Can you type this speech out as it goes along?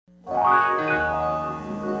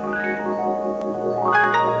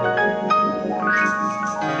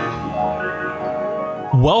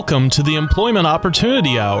Welcome to the Employment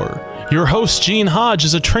Opportunity Hour. Your host, Gene Hodge,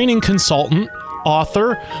 is a training consultant,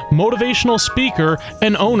 author, motivational speaker,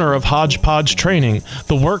 and owner of Hodgepodge Training,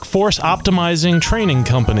 the workforce optimizing training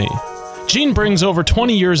company. Gene brings over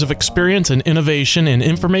 20 years of experience and innovation in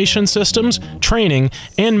information systems, training,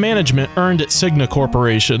 and management earned at Cigna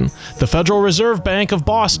Corporation, the Federal Reserve Bank of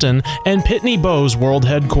Boston, and Pitney Bowes World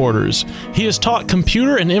Headquarters. He has taught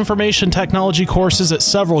computer and information technology courses at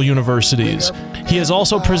several universities. He has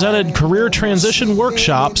also presented career transition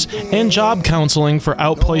workshops and job counseling for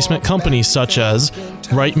outplacement companies such as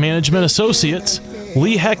Wright Management Associates,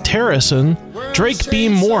 Lee Hecht Harrison, Drake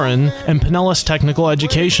Beam Morin, and Pinellas Technical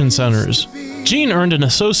Education Centers. Gene earned an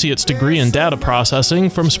associate's degree in data processing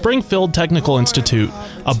from Springfield Technical Institute,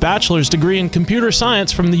 a bachelor's degree in computer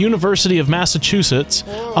science from the University of Massachusetts,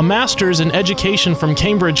 a master's in education from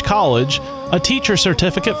Cambridge College, a teacher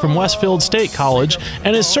certificate from Westfield State College,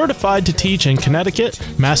 and is certified to teach in Connecticut,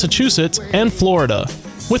 Massachusetts, and Florida.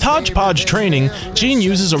 With Hodgepodge Training, Gene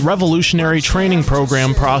uses a revolutionary training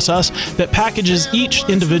program process that packages each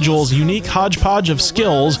individual's unique hodgepodge of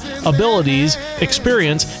skills, abilities,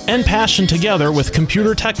 experience, and passion together with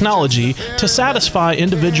computer technology to satisfy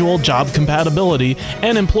individual job compatibility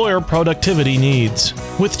and employer productivity needs.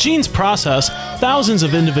 With Gene's process, thousands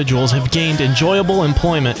of individuals have gained enjoyable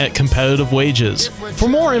employment at competitive wages. For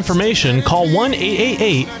more information, call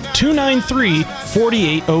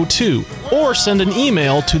 1-888-293-4802 or send an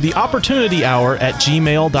email to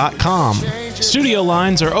theopportunityhour@gmail.com. Studio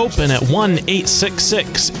lines are open at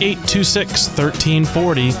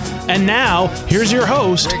 1-866-826-1340. And now, here's your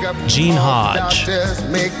host, Gene Hodge.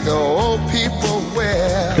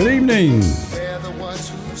 Good evening.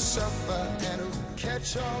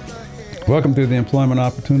 Welcome to the Employment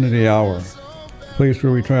Opportunity Hour, a place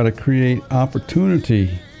where we try to create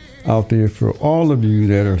opportunity out there for all of you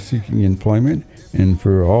that are seeking employment and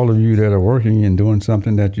for all of you that are working and doing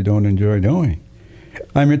something that you don't enjoy doing.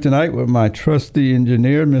 I'm here tonight with my trusty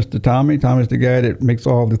engineer, Mr. Tommy. Tommy's the guy that makes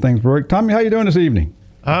all the things work. Tommy, how you doing this evening?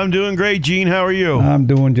 I'm doing great, Gene. How are you? I'm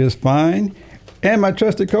doing just fine. And my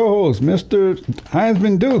trusty co-host, Mr.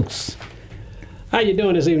 Heinzman Dukes. How you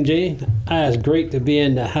doing this evening, Gene? It's great to be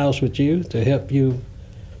in the house with you to help you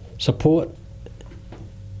support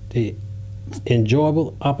the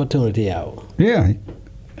Enjoyable Opportunity Hour. Yeah.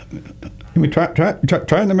 We trying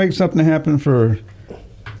to make something happen for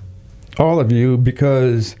all of you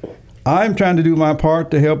because I'm trying to do my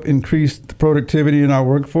part to help increase the productivity in our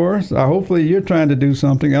workforce. Hopefully you're trying to do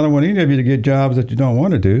something. I don't want any of you to get jobs that you don't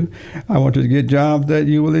want to do. I want you to get jobs that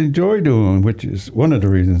you will enjoy doing, which is one of the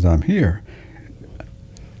reasons I'm here.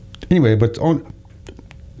 Anyway, but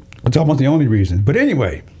it's almost the only reason. But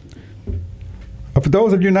anyway, for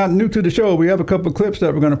those of you not new to the show, we have a couple of clips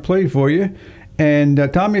that we're going to play for you. And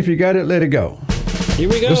Tommy, if you got it, let it go. Here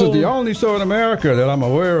we go. This is the only show in America that I'm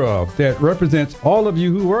aware of that represents all of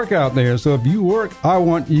you who work out there. So if you work, I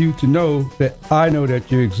want you to know that I know that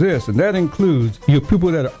you exist. And that includes you people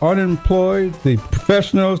that are unemployed, the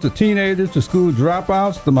professionals, the teenagers, the school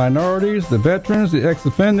dropouts, the minorities, the veterans, the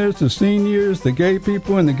ex-offenders, the seniors, the gay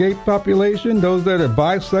people in the gay population, those that are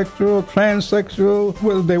bisexual, transsexual,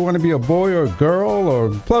 whether they want to be a boy or a girl, or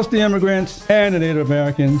plus the immigrants and the Native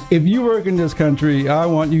Americans. If you work in this country, I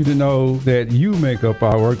want you to know that you make up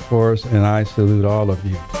our workforce, and I salute all of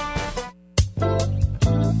you.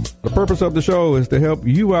 The purpose of the show is to help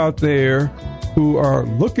you out there who are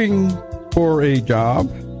looking for a job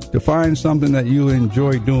to find something that you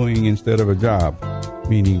enjoy doing instead of a job,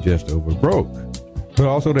 meaning just over broke. But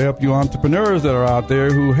also to help you entrepreneurs that are out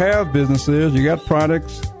there who have businesses, you got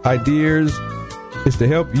products, ideas. It's to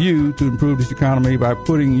help you to improve this economy by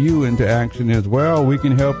putting you into action as well. We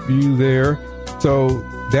can help you there. So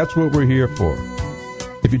that's what we're here for.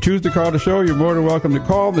 If you choose to call the show, you're more than welcome to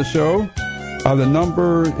call the show. The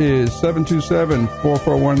number is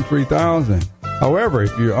 727-441-3000. However,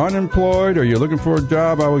 if you're unemployed or you're looking for a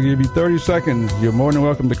job, I will give you 30 seconds. You're more than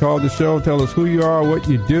welcome to call the show. Tell us who you are, what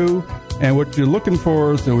you do, and what you're looking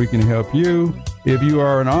for so we can help you. If you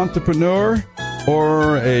are an entrepreneur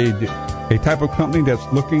or a type of company that's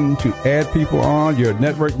looking to add people on, you're a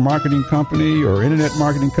network marketing company or internet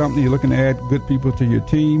marketing company, you're looking to add good people to your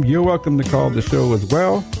team, you're welcome to call the show as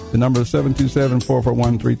well. The number is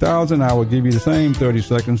 727-441-3000. I will give you the same 30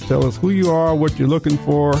 seconds. Tell us who you are, what you're looking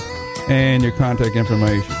for, and your contact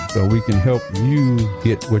information so we can help you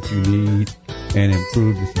get what you need and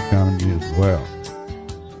improve this economy as well.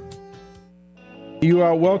 You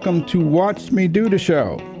are welcome to watch me do the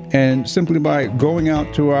show. And simply by going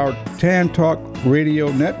out to our Tan Talk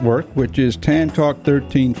Radio Network, which is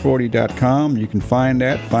tantalk1340.com, you can find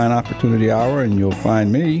that, find Opportunity Hour, and you'll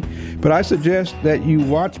find me. But I suggest that you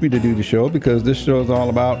watch me to do the show, because this show is all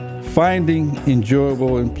about finding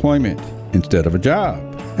enjoyable employment instead of a job.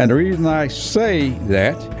 And the reason I say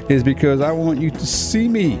that is because I want you to see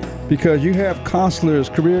me, because you have counselors,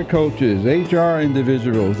 career coaches, HR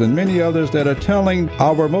individuals, and many others that are telling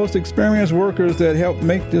our most experienced workers that help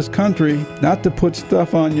make this country not to put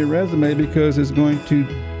stuff on your resume because it's going to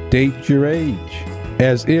date your age,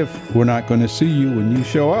 as if we're not going to see you when you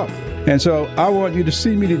show up. And so I want you to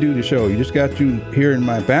see me to do the show. You just got you here in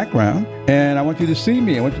my background, and I want you to see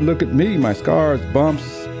me. I want you to look at me, my scars,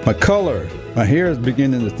 bumps, my color. My hair is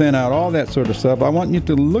beginning to thin out, all that sort of stuff. I want you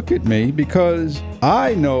to look at me because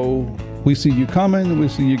I know we see you coming, we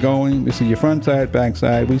see you going, we see your front side, back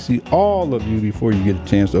side. We see all of you before you get a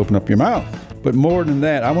chance to open up your mouth. But more than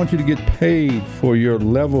that, I want you to get paid for your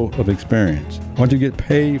level of experience. I want you to get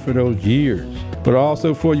paid for those years, but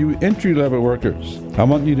also for you entry-level workers. I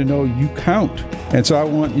want you to know you count. And so I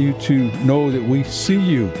want you to know that we see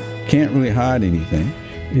you. Can't really hide anything.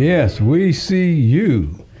 Yes, we see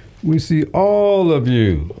you. We see all of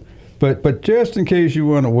you. But just in case you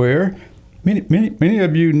weren't aware, many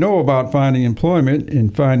of you know about finding employment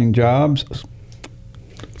and finding jobs,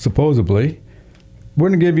 supposedly. We're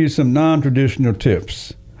going to give you some non-traditional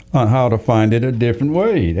tips on how to find it a different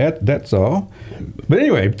way. That's all. But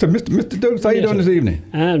anyway, so Mr. Dukes, how you doing this evening?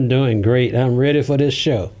 I'm doing great. I'm ready for this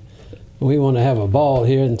show. We want to have a ball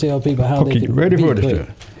here and tell people how they can ready be for the great. show.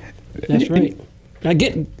 That's right. I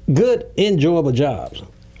get good, enjoyable jobs.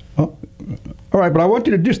 Oh, all right, but I want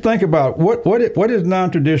you to just think about what is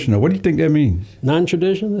non-traditional. What do you think that means?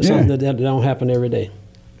 Non-traditional? It's something that don't happen every day.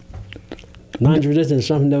 Non-traditional is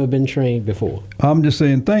something never been trained before. I'm just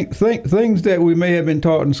saying, think things that we may have been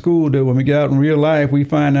taught in school that when we get out in real life, we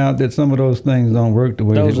find out that some of those things don't work the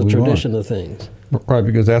way that we want. Those are traditional things. Right,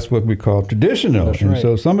 because that's what we call traditional. That's and right.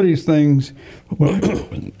 So some of these things,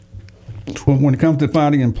 when it comes to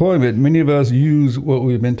finding employment, many of us use what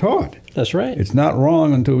we've been taught. That's right. It's not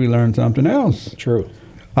wrong until we learn something else. True.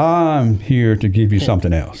 I'm here to give you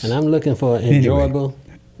something else. And I'm looking for an enjoyable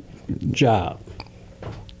job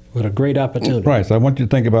with a great opportunity. Right, so I want you to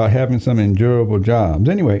think about having some enjoyable jobs.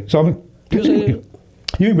 Anyway, so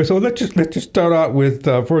let's just start out with,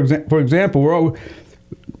 for example, we're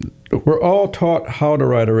all taught how to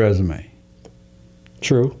write a resume.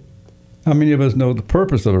 True. How many of us know the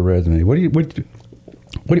purpose of a resume? What do you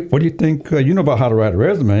think you know about how to write a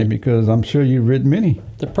resume? Because I'm sure you've written many.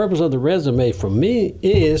 The purpose of the resume for me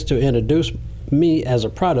is to introduce me as a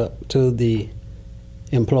product to the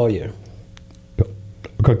employer.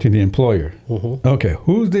 Go to the employer. Mm-hmm. Okay,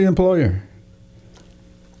 who's the employer?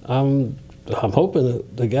 I'm hoping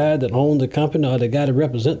the guy that owned the company or the guy that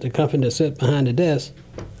represents the company that sits behind the desk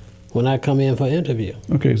when I come in for an interview.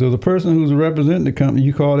 Okay, so the person who's representing the company,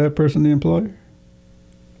 you call that person the employer?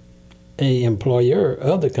 A employer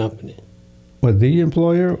of the company. What, the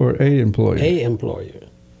employer or a employer? A employer.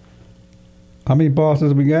 How many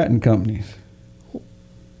bosses we got in companies?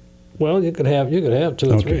 Well, you could have 2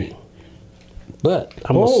 or 3. But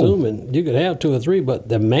I'm assuming you could have 2 or 3, but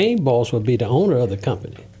the main boss would be the owner of the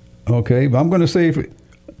company. Okay, but I'm going to say,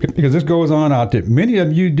 because this goes on out there, many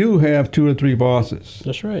of you do have 2 or 3 bosses.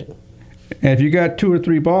 That's right. And if you got 2 or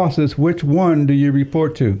 3 bosses, which one do you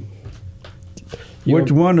report to?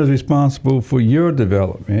 Which one is responsible for your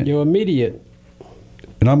development? Your immediate.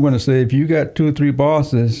 And I'm going to say, if you got 2 or 3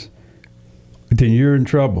 bosses, then you're in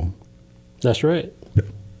trouble. That's right.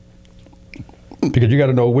 Because you got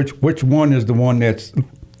to know which one is the one that's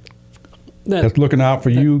looking out for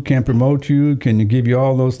you, can promote you, can give you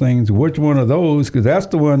all those things. Which one of those? Because that's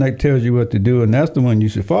the one that tells you what to do, and that's the one you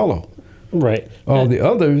should follow. Right. All the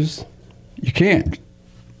others, you can't.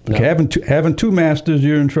 No. Having 2 masters,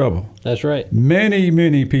 you're in trouble. That's right.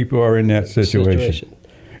 Many people are in that situation.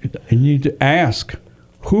 You need to ask,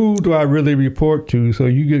 who do I really report to, so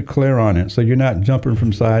you get clear on it, so you're not jumping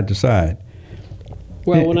from side to side.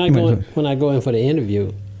 Well, when I go in for the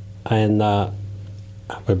interview, and I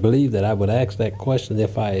would believe that I would ask that question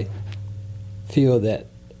if I feel that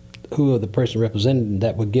who the person representing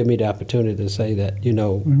that would give me the opportunity to say that,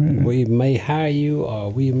 we may hire you or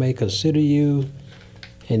we may consider you,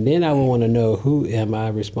 and then I would want to know who am I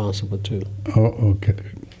responsible to. Oh, okay.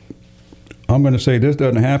 I'm going to say this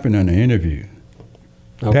doesn't happen in an interview.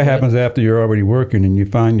 Okay. That happens after you're already working and you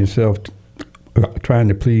find yourself trying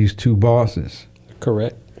to please 2 bosses.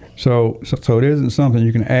 Correct. So it isn't something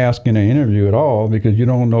you can ask in an interview at all, because you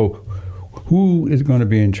don't know who is going to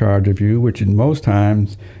be in charge of you, which in most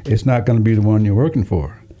times it's not going to be the one you're working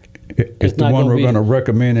for. It's the one we're going to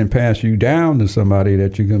recommend and pass you down to somebody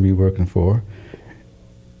that you're going to be working for.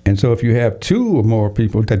 And so if you have 2 or more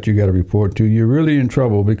people that you got to report to, you're really in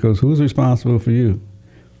trouble, because who's responsible for you?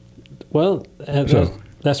 Well,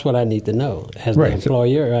 that's what I need to know. As the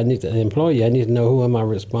employer, I need to know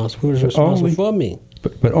who's responsible for me.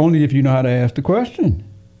 But only if you know how to ask the question.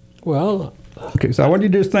 Well, okay, so I want you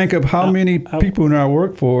to just think of how many people in our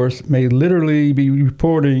workforce may literally be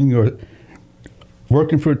reporting or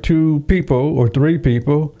working for 2 people or 3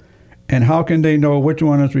 people, and how can they know which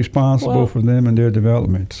one is responsible for them and their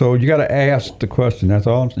development? So you got to ask the question. That's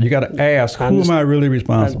all. You got to ask, who am I really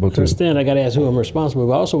responsible to? I understand. I got to ask who I'm responsible.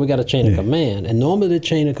 But also, we got a chain of command, and normally the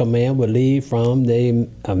chain of command would lead from the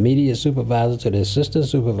immediate supervisor to the assistant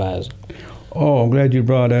supervisor. Oh, I'm glad you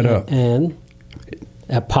brought that up. And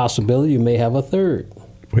a possibility you may have a third.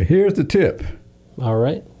 Well, here's the tip. All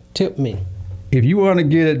right, tip me. If you want to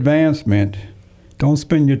get advancement, don't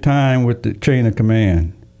spend your time with the chain of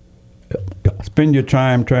command. Spend your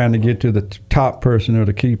time trying to get to the top person or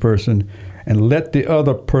the key person, and let the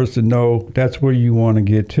other person know that's where you want to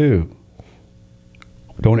get to.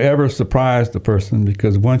 Don't ever surprise the person,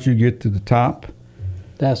 because once you get to the top,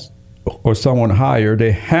 or someone higher,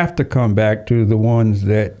 they have to come back to the ones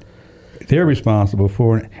that they're responsible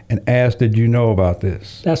for and ask, did you know about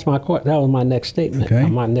this? That was my next statement. Okay.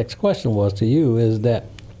 My next question was to you is that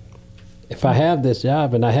if I have this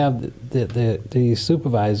job and I have the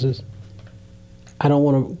supervisors, I don't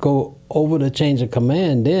want to go over the change of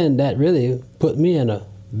command, then that really put me in a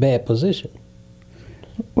bad position.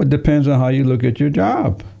 Well, it depends on how you look at your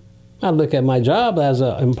job. I look at my job as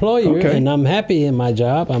an employer, and I'm happy in my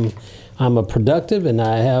job. I'm a productive, and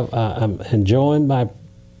I'm enjoying my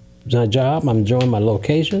job. I'm enjoying my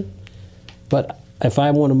location. But if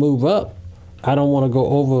I want to move up, I don't want to go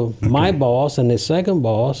over my boss and the second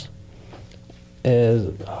boss.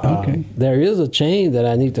 There is a chain that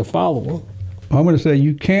I need to follow. I'm going to say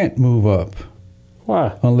you can't move up.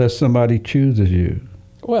 Why? Unless somebody chooses you.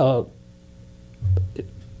 Well,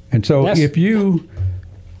 and so if you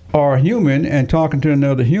are human and talking to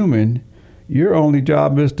another human, your only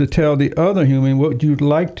job is to tell the other human what you'd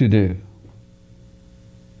like to do.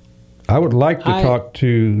 I would like to talk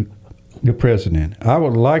to the president. I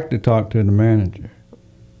would like to talk to the manager.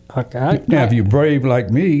 Now, if you're brave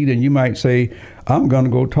like me, then you might say, I'm going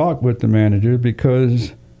to go talk with the manager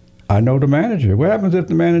because I know the manager. What happens if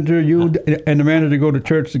the manager, and the manager go to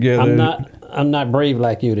church together? I'm not brave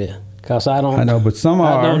like you then, because I don't. I know, but some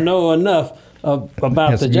are. I don't know enough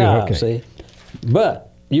about the job. See,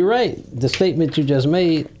 but you're right. The statement you just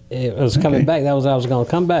made, it was coming back. That was I was going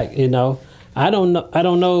to come back. You know, I don't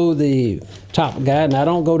know the top guy, and I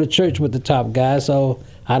don't go to church with the top guy. So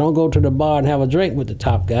I don't go to the bar and have a drink with the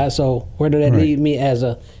top guy. So where did that leave me as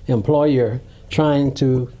an employer trying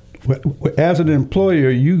to? As an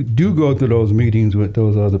employer, you do go to those meetings with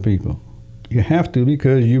those other people. You have to,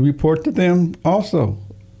 because you report to them also.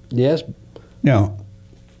 Yes. Now,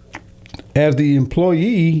 as the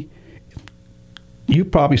employee,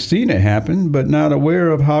 you've probably seen it happen, but not aware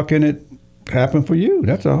of how can it happen for you.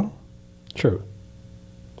 That's all. True.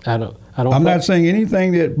 I'm not saying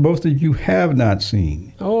anything that most of you have not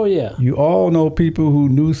seen. Oh, yeah. You all know people who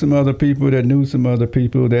knew some other people that knew some other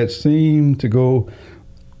people that seem to go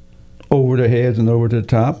over their heads and over to the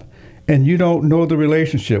top, and you don't know the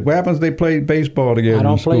relationship. What happens if they play baseball together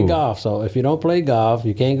in school? I don't play golf, so if you don't play golf,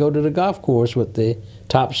 you can't go to the golf course with the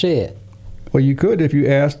top shed. Well, you could if you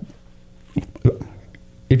asked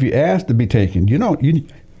to be taken. You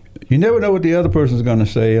never know what the other person's going to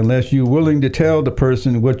say unless you're willing to tell the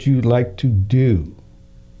person what you'd like to do.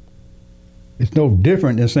 It's no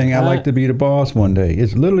different than saying, I'd like to be the boss one day.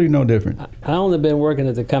 It's literally no different. I only been working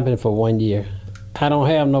at the company for 1 year. I don't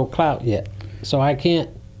have no clout yet, so I can't.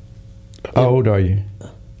 How old are you?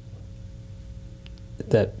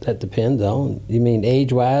 That depends on. You mean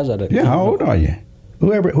age-wise, or the? Yeah, how old are you?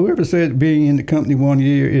 Whoever said being in the company 1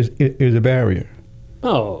 year is a barrier.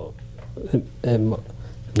 Oh, and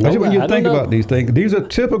when you think about these things, these are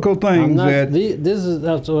typical things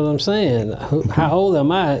that's what I'm saying. How old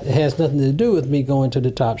am I? It has nothing to do with me going to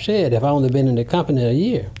the top shed. If I only been in the company a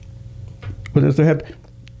year.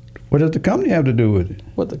 What does the company have to do with it?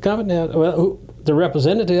 What the company have? Well, the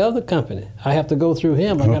representative of the company. I have to go through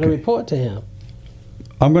him. I got to report to him.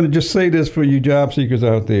 I'm going to just say this for you job seekers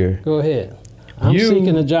out there. Go ahead. I'm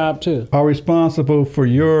seeking a job too. Are responsible for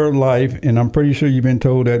your life, and I'm pretty sure you've been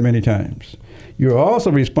told that many times. You're also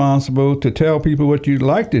responsible to tell people what you'd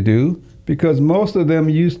like to do, because most of them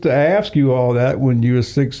used to ask you all that when you were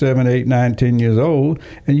 6, 7, 8, 9, 10 years old,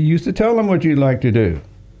 and you used to tell them what you'd like to do.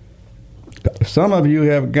 Some of you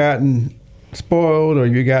have gotten spoiled or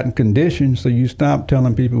you gotten conditioned, so you stop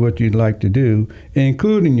telling people what you'd like to do,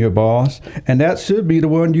 including your boss, and that should be the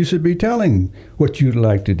one you should be telling what you'd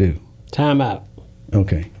like to do. Time out.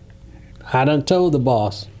 Okay. I done told the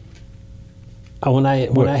boss when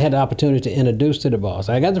I had the opportunity to introduce to the boss.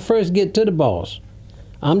 I got to first get to the boss.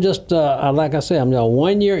 I'm just like I said, I'm a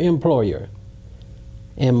 1-year employer,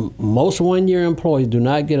 and most 1-year employees do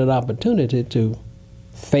not get an opportunity to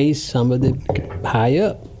face some of the high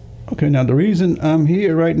up. Okay, now the reason I'm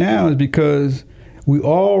here right now is because we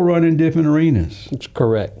all run in different arenas. That's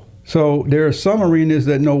correct. So there are some arenas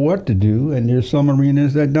that know what to do, and there's some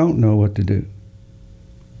arenas that don't know what to do.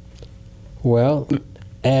 Well,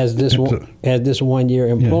 as this 1-year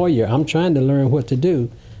employer, I'm trying to learn what to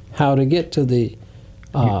do, how to get to the.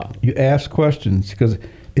 You ask questions because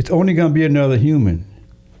it's only going to be another human.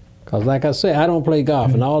 Because, like I said, I don't play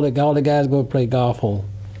golf, and all the guys go play golf on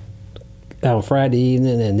Friday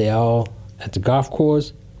evening, and they're all at the golf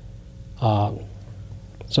course.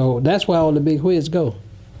 So that's where all the big wheels go.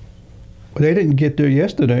 Well, they didn't get there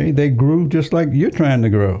yesterday. They grew just like you're trying to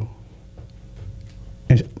grow.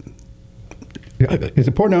 It's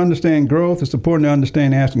important to understand growth. It's important to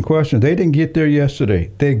understand asking questions. They didn't get there yesterday.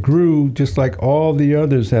 They grew just like all the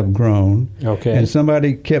others have grown. Okay. And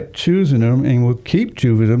somebody kept choosing them and will keep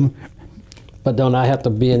choosing them. But don't I have to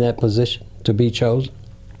be in that position to be chosen?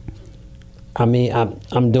 I mean,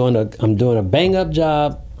 I'm doing a bang up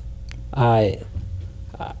job. I'm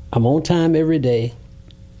on time every day.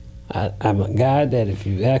 I'm a guy that if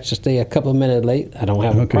you actually stay a couple of minutes late, I don't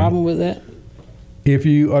have a problem with that. If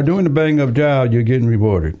you are doing a bang-up job, you're getting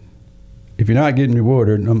rewarded. If you're not getting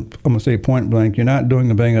rewarded, I'm going to say point blank, you're not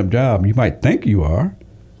doing a bang-up job. You might think you are,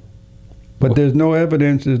 but there's no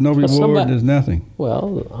evidence, there's no reward, there's nothing.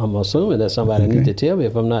 Well, I'm assuming that somebody needs to tell me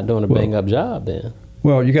if I'm not doing a bang-up job then.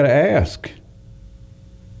 Well, you got to ask.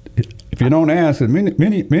 If you don't ask,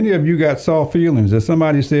 many of you got soft feelings. If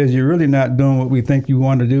somebody says you're really not doing what we think you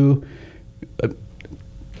want to do,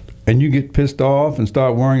 and you get pissed off and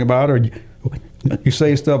start worrying about it, or you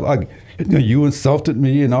say stuff like, you insulted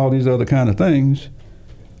me and all these other kind of things.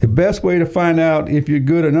 The best way to find out if you're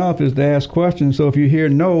good enough is to ask questions. So if you hear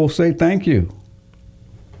no, say thank you.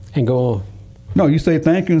 And go on. No, you say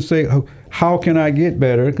thank you and say, how can I get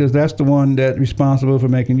better? Because that's the one that's responsible for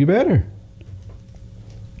making you better.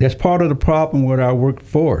 That's part of the problem with our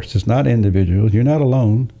workforce. It's not individuals. You're not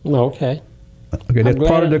alone. Okay. Okay, that's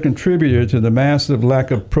part of the contributor to the massive lack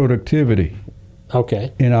of productivity.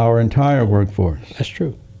 Okay. In our entire workforce. That's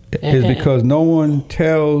true. Is because no one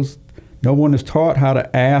is taught how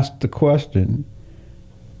to ask the question,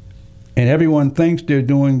 and everyone thinks they're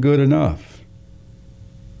doing good enough.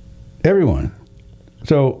 Everyone.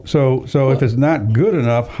 So if it's not good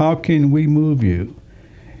enough, how can we move you?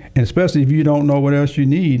 And especially if you don't know what else you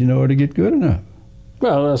need in order to get good enough.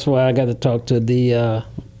 Well, that's why I got to talk to the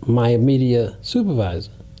my immediate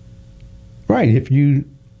supervisor. Right. If you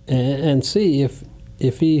and see if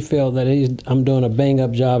he felt that I'm doing a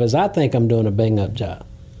bang-up job as I think I'm doing a bang-up job.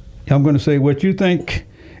 I'm going to say what you think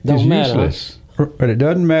is useless. But it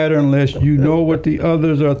doesn't matter unless you know what the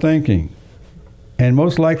others are thinking. And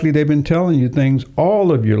most likely they've been telling you things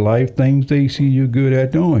all of your life, things they see you good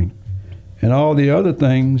at doing. And all the other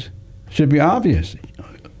things should be obvious.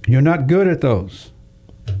 You're not good at those,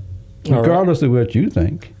 regardless of what you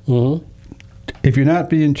think. Mm-hmm. If you're not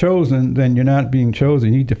being chosen, then you're not being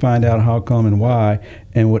chosen. You need to find out how come and why.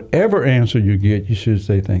 And whatever answer you get, you should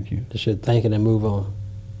say thank you. You should thank it and move on.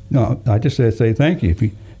 No, I just said say thank you. If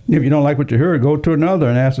you don't like what you heard, go to another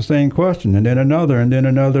and ask the same question, and then another, and then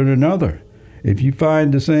another, and another. If you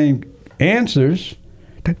find the same answers,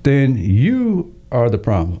 then you are the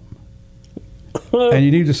problem. And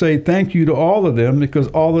you need to say thank you to all of them because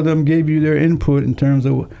all of them gave you their input in terms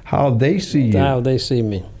of how they see you. How they see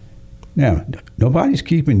me. Now, nobody's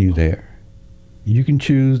keeping you there. You can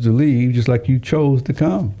choose to leave just like you chose to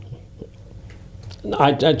come.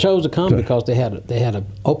 I chose to come because they had an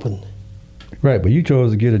open. Right, but you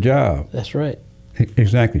chose to get a job. That's right.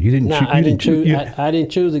 Exactly. You didn't. I didn't choose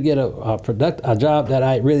to get a job that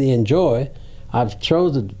I really enjoy. I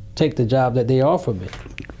chose to take the job that they offered me.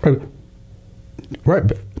 Right,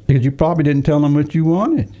 because you probably didn't tell them what you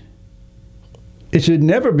wanted. It should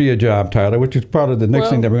never be a job title, which is part of the next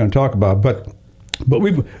thing that we're going to talk about. But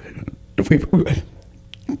we've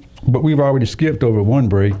already skipped over one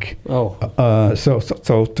break. Oh. So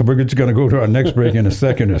we're just going to go to our next break in a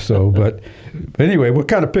second or so. But anyway, we'll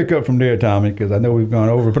kind of pick up from there, Tommy, because I know we've gone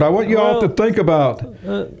over. But I want you all to think about,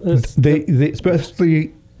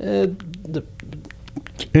 especially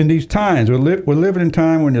in these times. We're living in a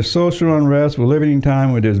time when there's social unrest. We're living in a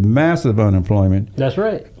time where there's massive unemployment. That's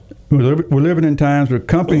right. We're living in times where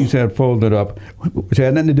companies have folded up, which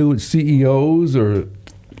had nothing to do with CEOs or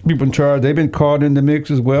people in charge. They've been caught in the mix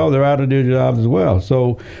as well. They're out of their jobs as well.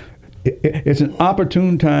 So it's an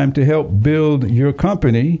opportune time to help build your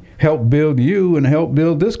company, help build you, and help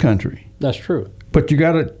build this country. That's true. But you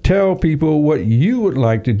got to tell people what you would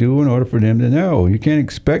like to do in order for them to know. You can't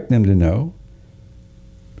expect them to know.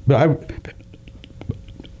 But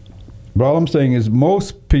all I'm saying is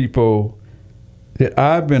most people that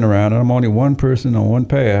I've been around, and I'm only one person on one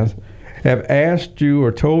path, have asked you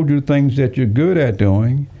or told you things that you're good at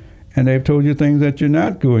doing, and they've told you things that you're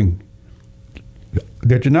not doing,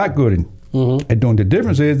 at doing. The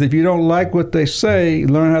difference is if you don't like what they say,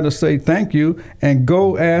 learn how to say thank you and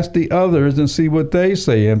go ask the others and see what they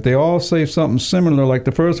say. If they all say something similar like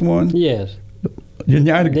the first one, yes, then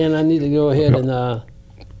I need to go ahead and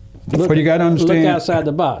look outside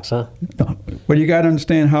the box, huh? Well, you got to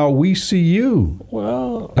understand how we see you.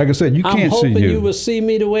 Well, like I said, you can't see you. I'm hoping you will see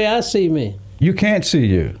me the way I see me. You can't see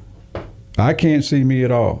you. I can't see me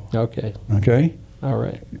at all. Okay. Okay. All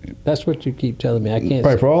right. That's what you keep telling me. I can't.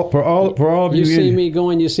 Right. For all of you. You see me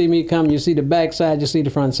going. You see me coming. You see the back side. You see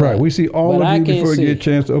the front side. Right. We see all of you before you get a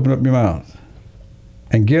chance to open up your mouth.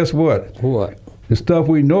 And guess what? What? The stuff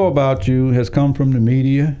we know about you has come from the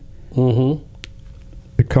media. Mm-hmm.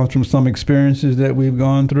 It comes from some experiences that we've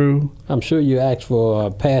gone through. I'm sure you asked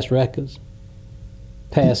for past records,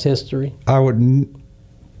 past history. Never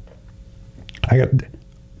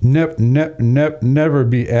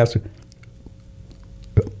be asked.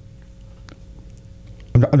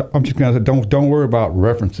 I'm just gonna say don't worry about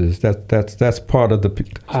references. That's part of the.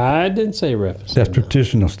 I didn't say references. That's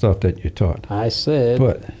traditional stuff that you're taught. I said,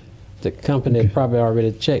 but the company probably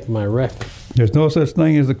already checked my reference. There's no such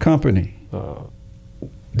thing as a company.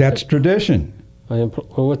 That's tradition.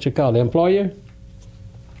 What you call the employer?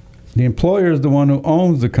 The employer is the one who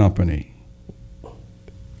owns the company.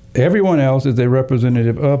 Everyone else is a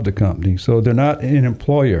representative of the company, so they're not an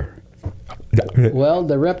employer. Well,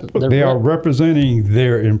 they are representing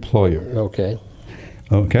their employer. Okay.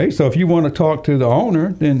 Okay, so if you want to talk to the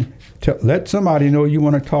owner, then let somebody know you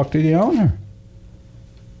want to talk to the owner.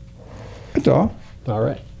 That's all. All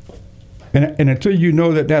right. And until you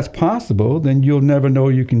know that that's possible, then you'll never know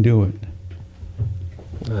you can do it.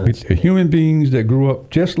 They're human beings that grew up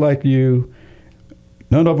just like you.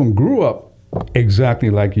 None of them grew up exactly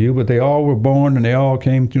like you, but they all were born and they all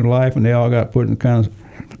came through life and they all got put in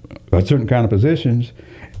certain kind of positions,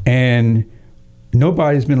 and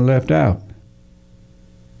nobody's been left out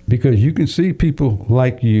because you can see people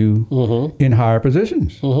like you in higher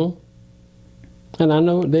positions. Mm-hmm. And I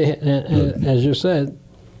know as you said,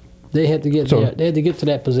 they had to get there. They had to get to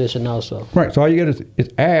that position also. Right. So all you got is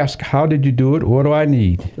ask, how did you do it? What do I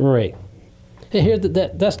need? Right. And here's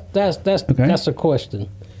that's a question.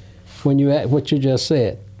 When you what you just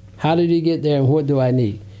said, how did you get there, and what do I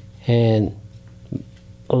need? And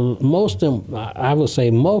I would say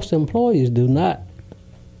most employees do not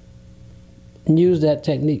use that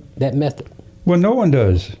technique, that method. Well, no one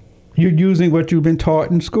does. You're using what you've been taught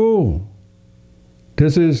in school.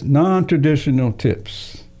 This is non-traditional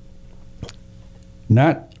tips.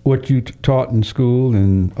 Not what you taught in school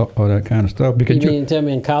and all that kind of stuff. Because you mean tell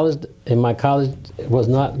me in my college was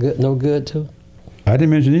not good, no good too? I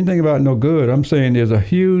didn't mention anything about no good. I'm saying there's a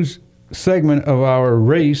huge segment of our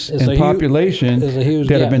race and population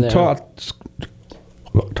that have been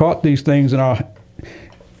taught these things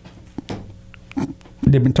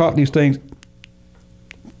they've been taught these things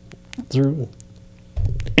through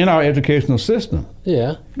in our educational system.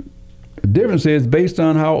 Yeah. The difference is based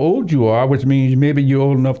on how old you are, which means maybe you're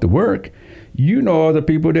old enough to work, you know other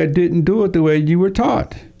people that didn't do it the way you were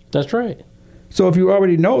taught. That's right. So if you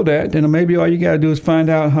already know that, then maybe all you got to do is find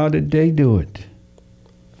out how did they do it.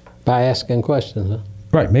 By asking questions, huh?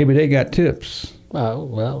 Right. Maybe they got tips. Oh,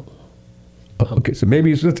 well. Okay, so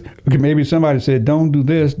maybe somebody said, don't do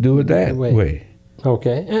this, do it that way.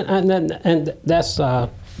 Okay, and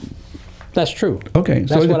that's true. Okay,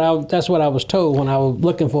 that's what I was told when I was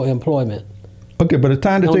looking for employment. Okay, but it's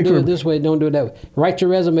time to don't do it this way. Don't do it that way. Write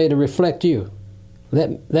your resume to reflect you.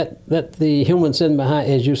 Let the human sitting behind,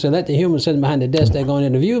 as you said, let the human sitting behind the desk that's going to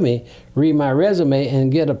interview me read my resume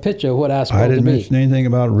and get a picture of what I'm supposed to be. I didn't mention anything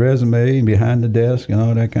about resume and behind the desk and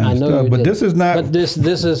all that kind of stuff. But this is not. But this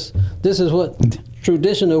is what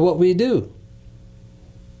tradition of what we do.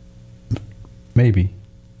 Maybe.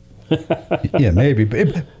 Yeah, maybe.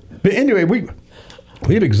 But anyway,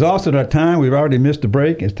 we've exhausted our time. We've already missed a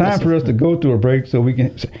break. It's time for us to go to a break so we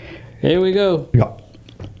can. Here we go. Yeah.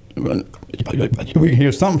 We can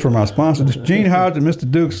hear something from our sponsors, Gene Hodge and Mr.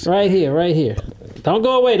 Dukes. Right here. Don't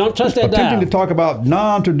go away. Don't touch that attempting dial. to talk about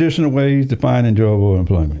non-traditional ways to find enjoyable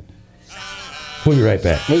employment. We'll be right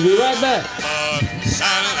back. We'll be right back.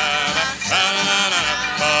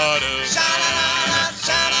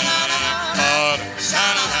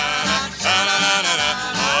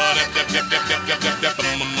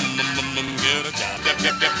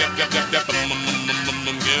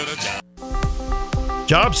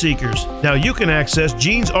 Job seekers, now you can access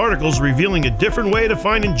Gene's articles revealing a different way to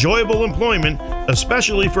find enjoyable employment,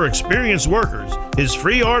 especially for experienced workers. His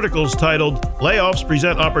free articles titled Layoffs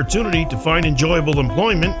Present Opportunity to Find Enjoyable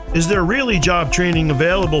Employment, Is There Really Job Training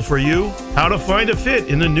Available for You? How to Find a Fit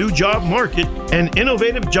in the New Job Market, an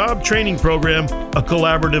Innovative Job Training Program, a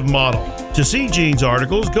Collaborative Model. To see Gene's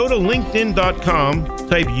articles, go to LinkedIn.com,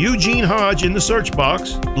 type Eugene Hodge in the search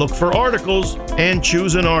box, look for articles, and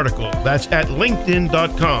choose an article. That's at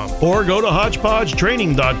LinkedIn.com. Or go to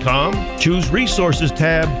HodgepodgeTraining.com, choose Resources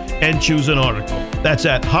tab, and choose an article. That's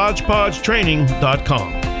at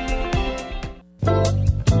HodgepodgeTraining.com.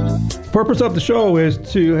 Purpose of the show is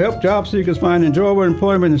to help job seekers find enjoyable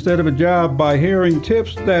employment instead of a job by hearing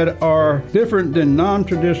tips that are different than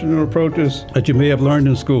non-traditional approaches that you may have learned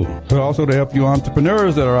in school. But also to help you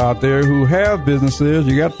entrepreneurs that are out there who have businesses,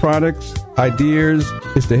 you got products, ideas.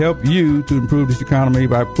 It's to help you to improve this economy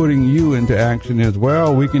by putting you into action as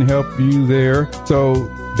well. We can help you there. So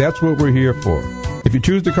that's what we're here for. If you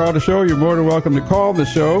choose to call the show, you're more than welcome to call the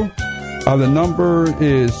show. The number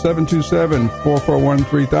is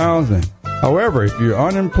 727-441-3000. However, if you're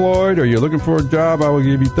unemployed or you're looking for a job, I will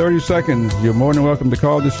give you 30 seconds. You're more than welcome to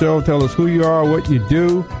call the show. Tell us who you are, what you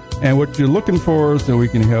do, and what you're looking for so we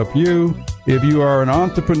can help you. If you are an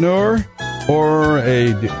entrepreneur or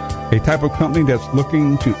a type of company that's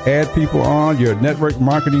looking to add people on, you're a network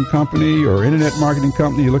marketing company or internet marketing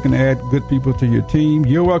company, you're looking to add good people to your team,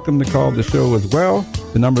 you're welcome to call the show as well.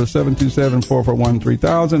 The number is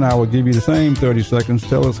 727-441-3000. I will give you the same 30 seconds.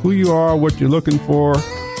 Tell us who you are, what you're looking for,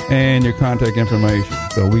 and your contact information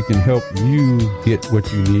so we can help you get what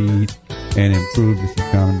you need and improve this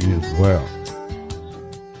economy as well.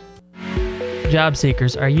 Job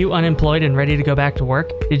seekers, are you unemployed and ready to go back to work?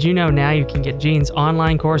 Did you know now you can get Gene's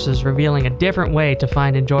online courses revealing a different way to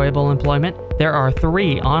find enjoyable employment? There are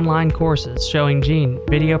 3 online courses showing Gene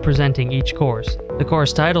video presenting each course. The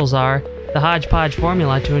course titles are The Hodgepodge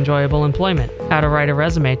Formula to Enjoyable Employment, How to Write a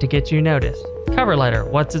Resume to Get You Noticed, Cover Letter,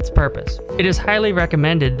 What's Its Purpose? It is highly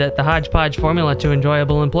recommended that the Hodgepodge Formula to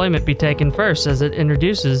Enjoyable Employment be taken first, as it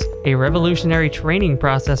introduces a revolutionary training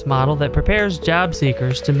process model that prepares job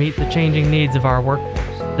seekers to meet the changing needs of our workforce.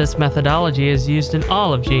 This methodology is used in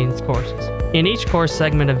all of Gene's courses. In each course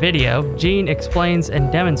segment of video, Gene explains and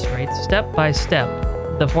demonstrates step by step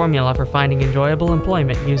the formula for finding enjoyable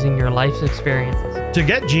employment using your life's experiences. To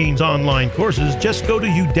get Gene's online courses, just go to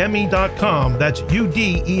Udemy.com. That's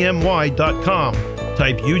UDEMY.com.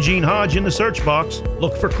 Type Eugene Hodge in the search box,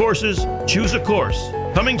 look for courses, choose a course.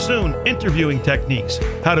 Coming soon, interviewing techniques,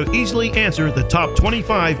 how to easily answer the top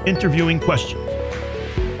 25 interviewing questions.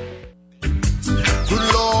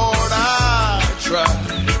 Good Lord, I try.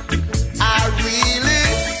 I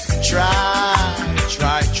really try.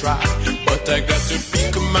 But I got to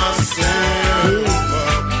pick myself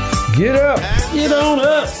up. Get up. Get on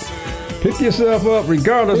up. Pick yourself up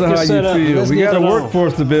regardless Pick of how yourself you up. feel. Let's We get got a it on.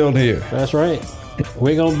 workforce to build here. That's right.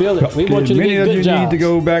 We're going to build it. We want you to Many get of good you jobs. need to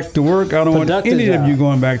go back to work. I don't want Productive any of you jobs.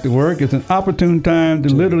 going back to work. It's an opportune time to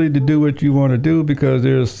literally to do what you want to do because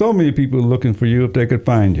there's so many people looking for you if they could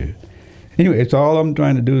find you. Anyway, it's all I'm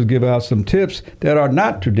trying to do is give out some tips that are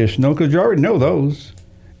not traditional because you already know those.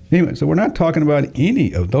 Anyway, so we're not talking about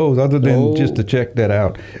any of those other than just to check that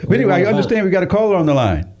out. But anyway, I understand we got a caller on the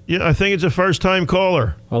line. Yeah, I think it's a first-time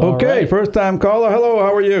caller. Well, all Okay, right. first-time caller. Hello,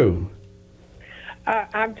 how are you?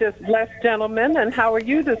 I'm just blessed, gentlemen, and how are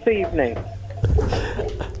you this evening?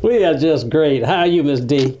 We are just great. How are you, Miss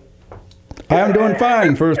D? I'm doing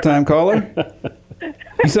fine, first-time caller.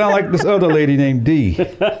 You sound like this other lady named D.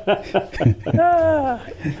 No,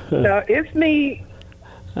 it's me,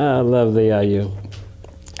 I love the you.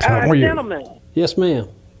 How are you? gentlemen, Yes, ma'am.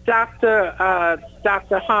 Dr.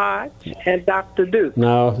 Hodge and Dr. Duke.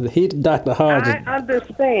 No, he's Dr. Hodge. I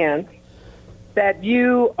understand that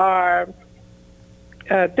you are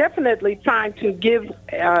definitely trying to give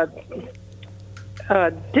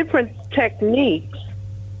different techniques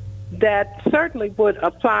that certainly would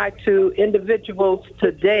apply to individuals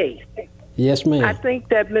today. Yes, ma'am. I think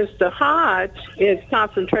that Mr. Hodge is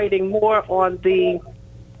concentrating more on the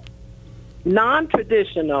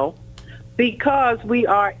non-traditional because we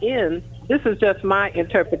are in, this is just my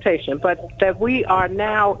interpretation, but that we are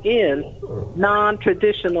now in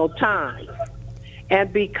non-traditional times.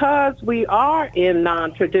 And because we are in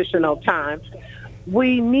non-traditional times,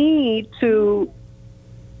 we need to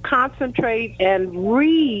concentrate and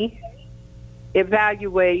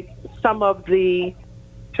re-evaluate some of the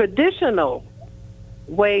traditional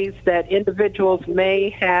ways that individuals may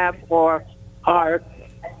have or are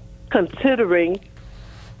considering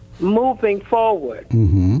moving forward.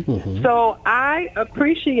 So I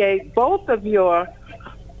appreciate both of your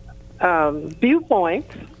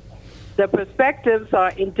viewpoints. The perspectives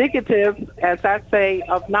are indicative, as I say,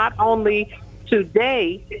 of not only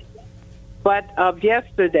today, but of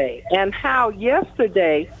yesterday, and how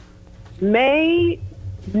yesterday may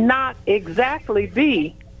not exactly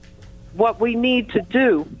be what we need to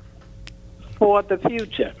do for the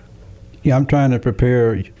future. Yeah, I'm trying to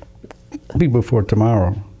prepare people for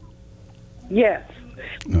tomorrow. Yes.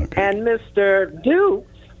 Okay. And Mr. Dukes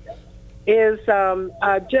is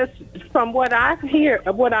just from what I'm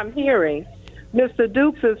hearing, Mr.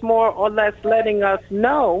 Dukes is more or less letting us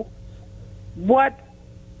know what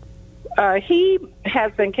he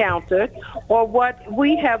has encountered, or what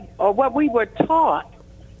we were taught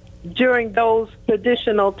during those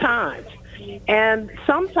traditional times. And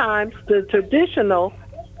sometimes the traditional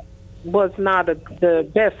was not the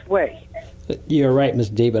best way. You're right, Ms.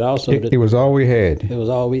 D, but also It was all we had. it was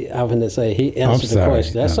all we. I was going to say he answered the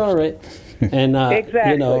question. That's all right. And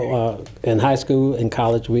Exactly. you know, in high school and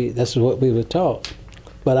college, this is what we were taught.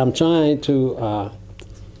 But I'm trying to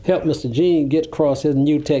help Mr. Gene get across his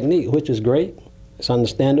new technique, which is great. It's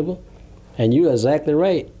understandable, and you're exactly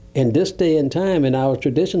right. In this day and time, in our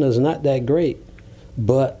tradition, is not that great.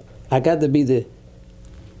 But I got to be the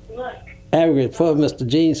advocate for Mr.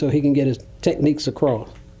 Gene so he can get his techniques across.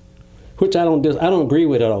 Which I don't agree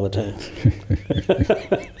with it all the time.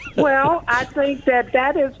 Well, I think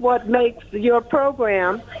that is what makes your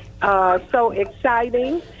program so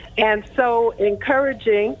exciting and so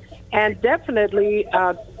encouraging, and definitely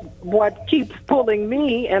what keeps pulling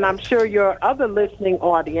me, and I'm sure your other listening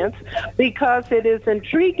audience, because it is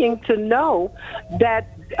intriguing to know that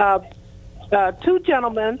two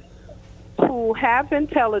gentlemen who have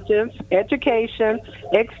intelligence, education,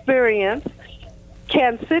 experience,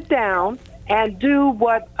 can sit down and do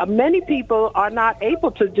what many people are not able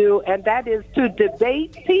to do, and that is to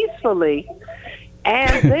debate peacefully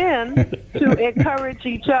and then to encourage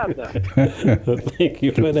each other. Thank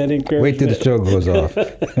you for that encouragement. Wait till the show goes off.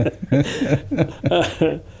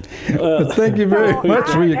 But thank you very much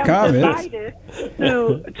for your comments.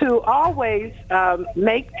 To always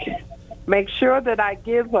make sure that I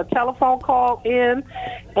give a telephone call in,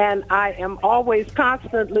 and I am always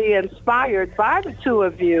constantly inspired by the two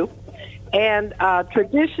of you. And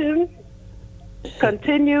tradition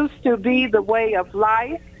continues to be the way of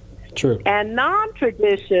life. True. And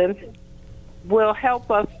non-tradition will help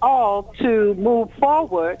us all to move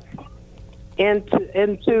forward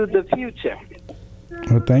into the future.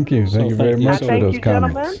 Well, thank you. Thank you very much for Thank those you,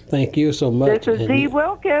 comments. gentlemen. Thank you so much. This is Dee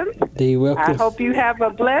Wilkins. Dee Wilkins. I hope you have a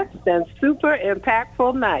blessed and super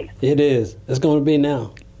impactful night. It is. It's going to be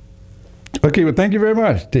now. Okay, well, thank you very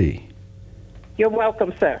much, Dee. You're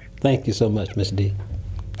welcome, sir. Thank you so much, Miss D.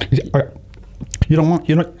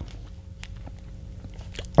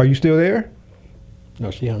 Are you still there? No,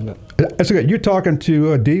 she hung up. That's okay. You're talking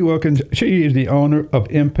to Dee Wilkins. She is the owner of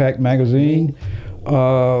Impact Magazine.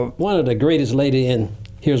 One of the greatest lady in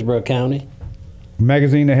Hillsborough County.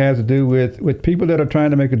 Magazine that has to do with people that are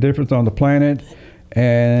trying to make a difference on the planet.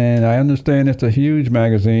 And I understand it's a huge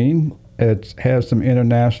magazine. It has some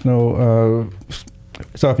international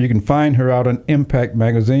stuff. You can find her out on Impact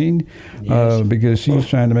Magazine. Yes. Because she's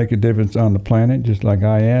trying to make a difference on the planet, just like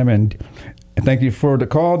I am. And thank you for the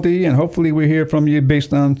call, Dee, and hopefully we'll hear from you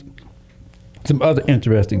based on some other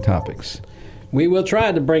interesting topics. We will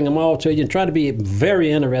try to bring them all to you and try to be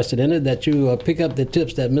very interested in it, that you pick up the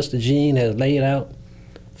tips that Mr. Gene has laid out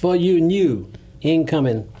for you new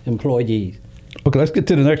incoming employees. Okay, let's get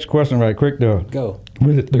to the next question right quick, though. Go.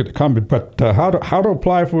 With the comment, but how to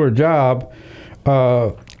apply for a job?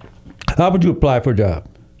 How would you apply for a job?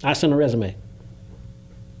 I send a resume.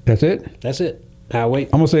 That's it? That's it. I wait.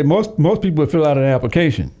 I'm gonna say most people fill out an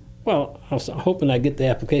application. Well, I was hoping I get the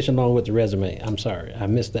application along with the resume. I'm sorry, I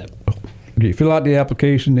missed that. You fill out the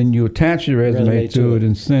application, then you attach your resume to it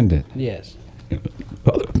and send it. Yes.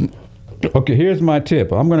 Okay, here's my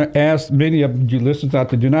tip. I'm going to ask many of you listeners out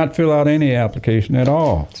there, do not fill out any application at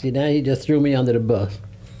all. See, now he just threw me under the bus.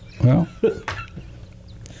 Well,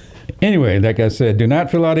 anyway, like I said, do not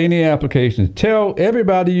fill out any applications. Tell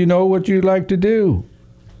everybody you know what you'd like to do.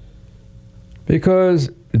 Because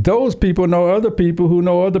those people know other people who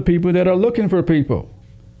know other people that are looking for people.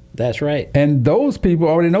 That's right. And those people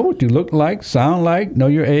already know what you look like, sound like, know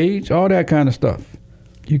your age, all that kind of stuff.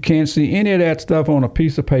 You can't see any of that stuff on a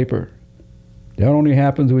piece of paper. That only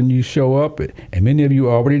happens when you show up. And many of you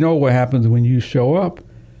already know what happens when you show up.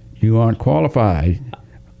 You aren't qualified,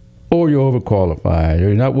 or you're overqualified, or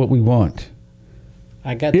you're not what we want.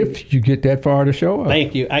 If you get that far to show up.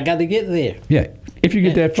 Thank you. I got to get there. Yeah. If you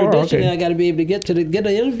get that far, traditionally, okay. I got to be able to get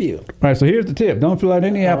an interview. All right, so here's the tip. Don't fill out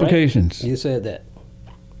any applications. Right. You said that.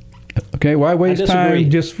 Okay, why waste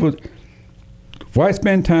time why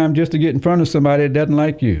spend time just to get in front of somebody that doesn't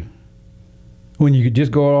like you? When you could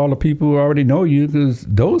just go to all the people who already know you, because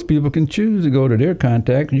those people can choose to go to their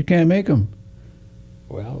contact. You can't make them.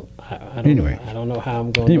 Well, I don't know how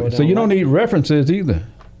I'm going to do it. So you don't need references either.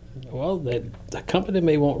 Well, the company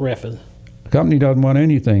may want reference. The company doesn't want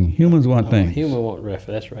anything. Humans want things. Humans want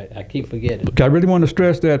reference. That's right. I keep forgetting. I really want to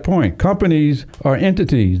stress that point. Companies are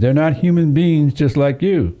entities. They're not human beings just like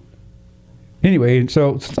you. Anyway,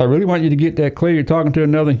 so I really want you to get that clear. You're talking to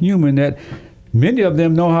another human that many of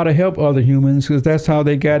them know how to help other humans because that's how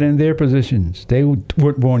they got in their positions. They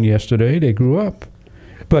weren't born yesterday. They grew up.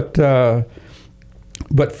 But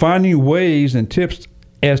finding ways and tips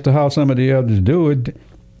as to how some of the others do it,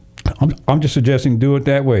 I'm just suggesting do it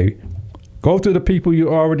that way. Go to the people you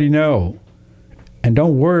already know. And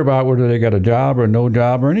don't worry about whether they got a job or no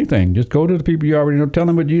job or anything. Just go to the people you already know. Tell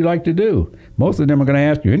them what you like to do. Most of them are going to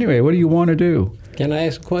ask you, anyway, what do you want to do? Can I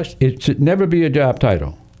ask a question? It should never be a job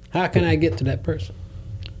title. How can I get to that person?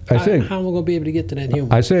 How am I going to be able to get to that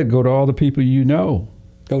human? I said go to all the people you know.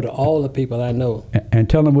 Go to all the people I know. And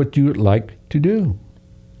tell them what you would like to do.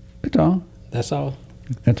 That's all. That's all?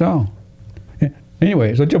 That's all.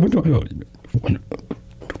 Anyway, so what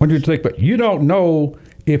do you think? But you don't know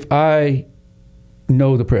if I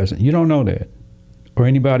know the president. You don't know that. Or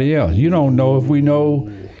anybody else. You don't know if we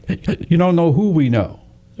know. You don't know who we know.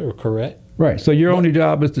 You're correct. Right. So your only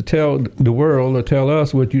job is to tell the world or tell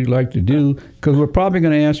us what you'd like to do, because we're probably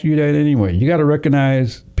going to ask you that anyway. You got to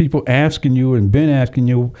recognize people asking you and been asking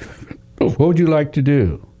you, what would you like to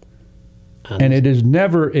do? And it is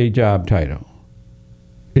never a job title.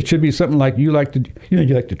 It should be something like you like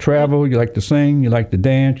to travel, you like to sing, you like to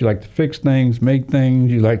dance, you like to fix things, make things,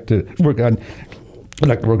 you like to work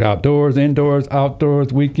outdoors, indoors,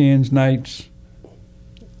 outdoors, weekends, nights.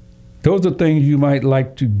 Those are things you might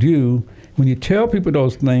like to do. When you tell people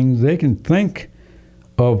those things, they can think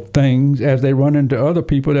of things as they run into other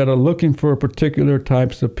people that are looking for particular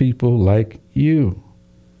types of people like you.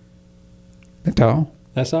 That's all.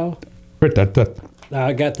 That's all? I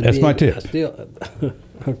got to. That's my tip.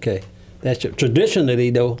 Okay.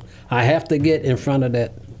 Traditionally, though, I have to get in front of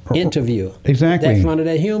that interview. Exactly. In front of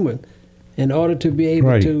that human in order to be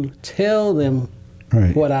able to tell them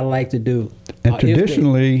what I like to do. And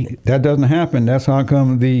traditionally, that doesn't happen. That's how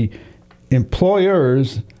come the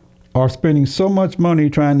employers are spending so much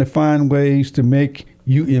money trying to find ways to make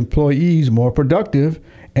you employees more productive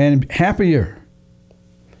and happier.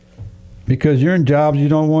 Because you're in jobs you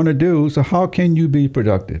don't want to do, so how can you be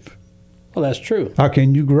productive? Well, that's true. How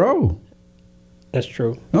can you grow? That's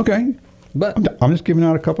true. Okay. But I'm just giving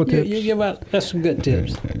out a couple of tips. You give out, that's some good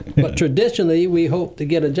tips. But traditionally, we hope to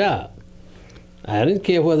get a job. I didn't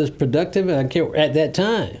care whether it's productive, I didn't care at that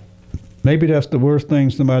time. Maybe that's the worst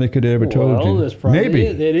thing somebody could ever told you. Maybe.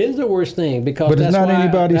 It is the worst thing, because but it's not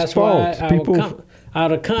anybody's fault.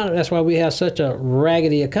 That's why we have such a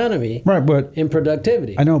raggedy economy in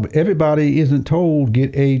productivity. I know, but everybody isn't told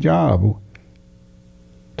get a job.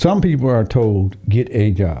 Some people are told get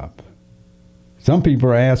a job. Some people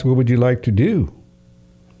are asked, what would you like to do?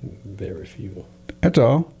 Very few. That's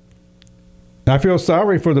all. I feel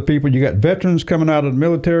sorry for the people. You got veterans coming out of the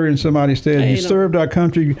military and somebody says, you served our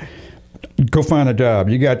country, go find a job.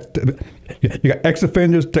 You got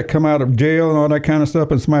ex-offenders that come out of jail and all that kind of stuff,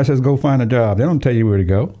 and somebody says, go find a job. They don't tell you where to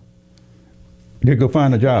go. They go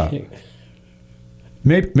find a job.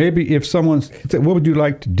 Maybe if someone said, what would you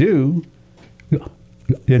like to do?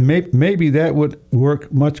 Then maybe that would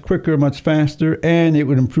work much quicker, much faster, and it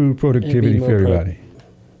would improve productivity for everybody.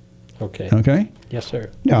 Okay. Okay? Yes,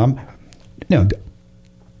 sir. No,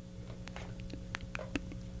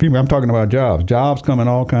 I'm talking about jobs. Jobs come in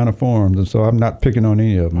all kind of forms, and so I'm not picking on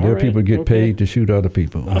any of them. There are people who get paid to shoot other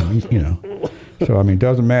people, So, it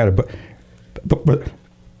doesn't matter. But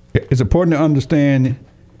it's important to understand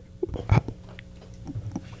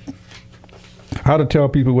how to tell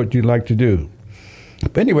people what you'd like to do.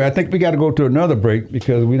 But anyway, I think we got to go to another break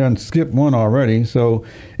because we done skipped one already. So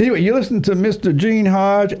anyway, you listen to Mr. Gene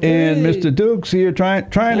Hodge and Mr. Dukes here trying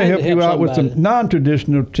to help you out with some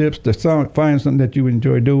non-traditional tips to find something that you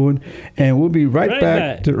enjoy doing. And we'll be right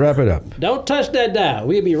back to wrap it up. Don't touch that dial.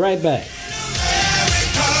 We'll be right back.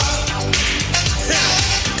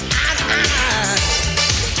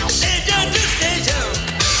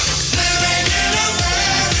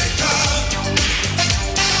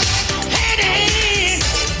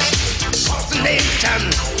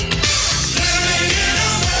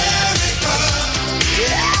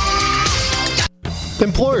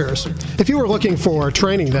 Employers, if you are looking for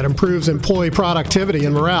training that improves employee productivity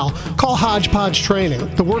and morale, call Hodgepodge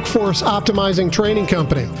Training, the workforce optimizing training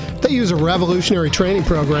company. They use a revolutionary training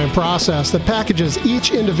program process that packages each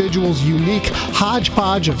individual's unique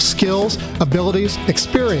hodgepodge of skills, abilities,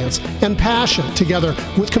 experience, and passion together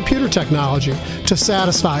with computer technology to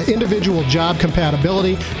satisfy individual job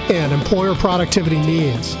compatibility and employer productivity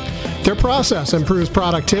needs. Their process improves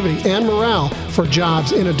productivity and morale for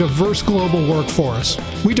jobs in a diverse global workforce.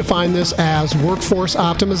 We define this as workforce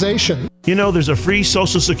optimization. You know, there's a free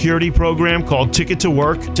Social Security program called Ticket to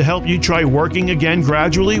Work to help you try working again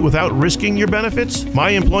gradually without risking your benefits.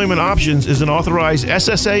 My Employment Options is an authorized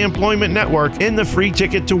SSA employment network in the free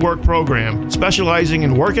Ticket to Work program, specializing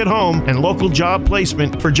in work at home and local job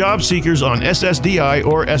placement for job seekers on SSDI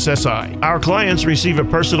or SSI. Our clients receive a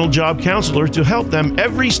personal job counselor to help them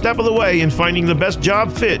every step of the way in finding the best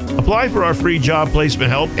job fit. Apply for our free job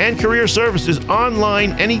placement help and career services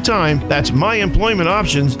online anytime. That's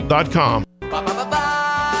myemploymentoptions.com.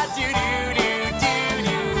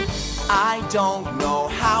 I don't know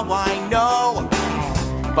how I know,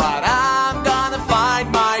 but I'm gonna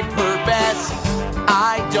find my purpose.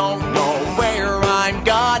 I don't know where I'm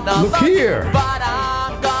gonna look here, but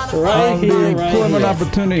I'm gonna on the Employment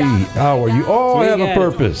Opportunity Hour. You all have a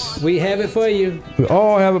purpose. We have it for you. We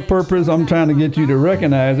all have a purpose. I'm trying to get you to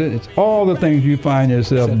recognize it. It's all the things you find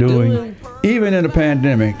yourself doing, even in a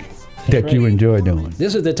pandemic, that you enjoy doing.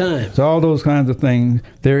 This is the time. It's all those kinds of things.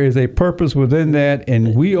 There is a purpose within that,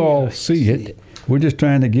 and we all see it. We're just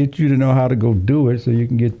trying to get you to know how to go do it so you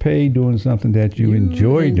can get paid doing something that you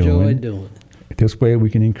enjoy doing. This way we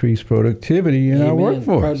can increase productivity in our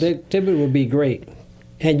workforce. Productivity will be great,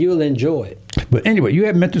 and you'll enjoy it. But anyway, you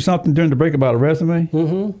had mentioned something during the break about a resume?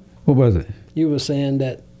 Mm-hmm. What was it? You were saying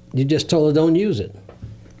that you just told her don't use it.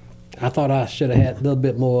 I thought I should have had a little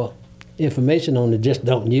bit more information on it, just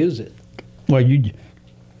don't use it. Well,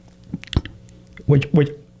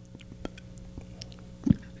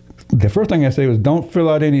 the first thing I say was don't fill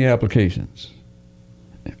out any applications.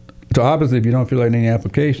 So obviously, if you don't fill out any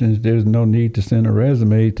applications, there's no need to send a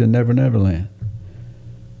resume to Never Never Land.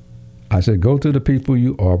 I said, go to the people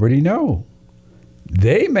you already know.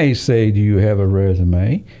 They may say, do you have a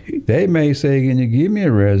resume? They may say, can you give me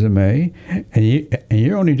a resume? And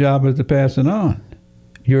your only job is to pass it on.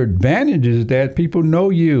 Your advantage is that people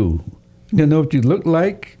know you. They know what you look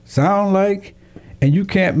like, sound like, and you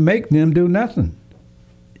can't make them do nothing.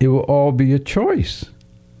 It will all be a choice.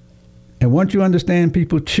 And once you understand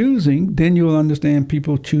people choosing, then you'll understand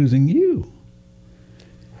people choosing you.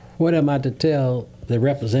 What am I to tell the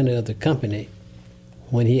representative of the company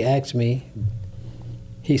when he asked me,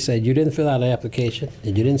 he said, you didn't fill out an application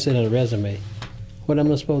and you didn't send in a resume. What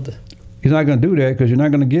am I supposed to? He's not going to do that because you're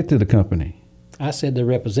not going to get to the company. I said the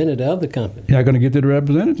representative of the company. You're not going to get to the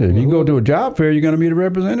representative. You go to a job fair, you're going to meet a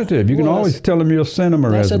representative. You can always tell them you'll send them a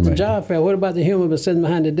resume. That's at the job fair. What about the human that's sitting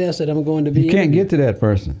behind the desk that I'm going to be? You can't get to that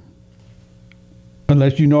person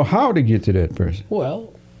unless you know how to get to that person.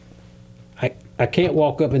 Well, I can't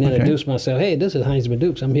walk up and introduce myself. Hey, this is Heinzman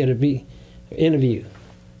Dukes. I'm here to be interviewed.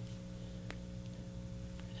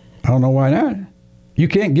 I don't know why not. You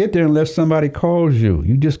can't get there unless somebody calls you.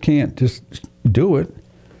 You just can't just do it.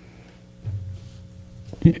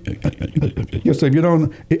 Yes, if you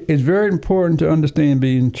don't, it's very important to understand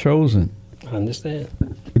being chosen. I understand.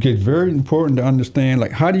 Okay, it's very important to understand,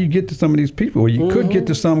 like, how do you get to some of these people? Well, you could get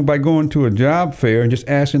to some by going to a job fair and just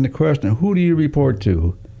asking the question, who do you report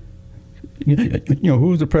to? You know,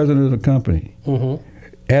 who's the president of the company? Mm-hmm.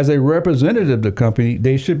 As a representative of the company,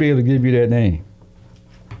 they should be able to give you that name.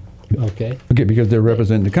 Okay, because they're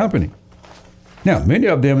representing the company. Now, many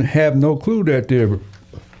of them have no clue that they're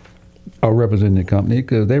representing the company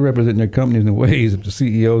because they represent their companies in ways if the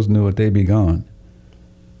CEOs knew it, they'd be gone.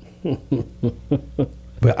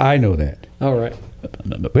 But I know that. All right.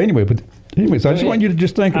 But anyway, so I just want you to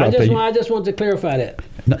just think about that. I just want to clarify that.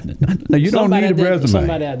 No, you don't need a resume.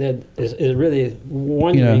 Somebody out there is really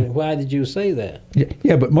wondering, why did you say that?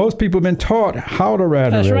 Yeah, but most people have been taught how to write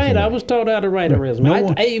a resume. That's right. I was taught how to write a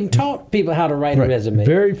resume. I even taught people how to write a resume.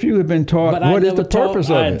 Very few have been taught what is the purpose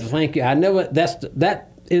of it. Thank you. I never. That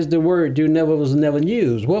is the word you was never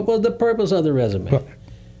used. What was the purpose of the resume?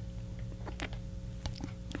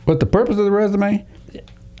 What the purpose of the resume?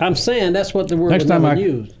 I'm saying that's what the word was never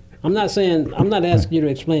used. I'm not asking you to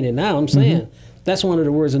explain it now. I'm saying that's one of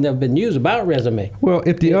the words that never been used about resume. Well,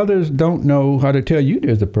 if the others don't know how to tell you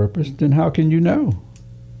there's a purpose, then how can you know?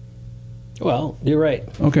 Well, you're right.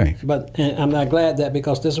 Okay. But I'm not glad that,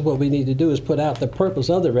 because this is what we need to do, is put out the purpose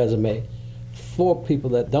of the resume for people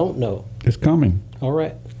that don't know. It's coming. All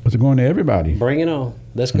right. It's going to everybody. Bring it on.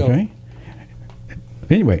 Let's go. Okay.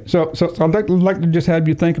 Anyway, so I'd like to just have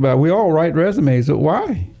you think about it. We all write resumes, but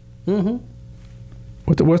why? Mm-hmm.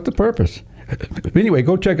 What's the purpose? Anyway,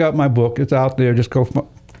 go check out my book. It's out there. Just go.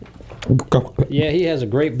 Yeah, he has a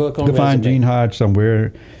great book on resume. Find Gene Hodge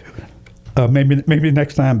somewhere. Maybe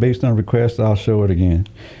next time, based on request, I'll show it again.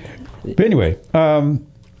 But anyway, but I'd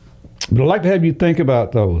like to have you think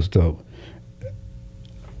about those, though.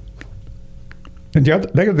 And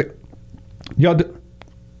the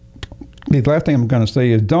last thing I'm going to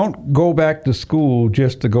say is, don't go back to school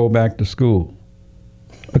just to go back to school.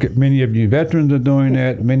 Okay, many of you veterans are doing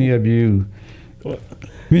that. Many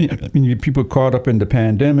people caught up in the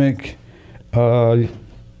pandemic. Go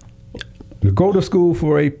to school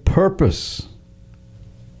for a purpose.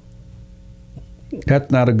 That's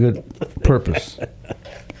not a good purpose.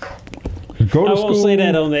 Go to school say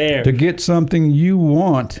that on the air. To get something you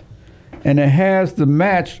want, and it has to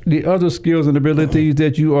match the other skills and abilities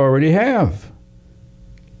that you already have.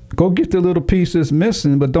 Go get the little piece that's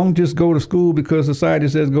missing, but don't just go to school because society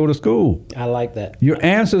says go to school. I like that. Your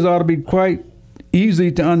answers ought to be quite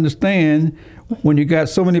easy to understand when you got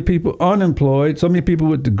so many people unemployed, so many people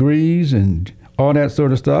with degrees and all that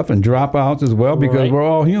sort of stuff, and dropouts as well, because we're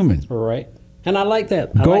all human. Right. And I like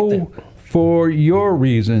that. Go for your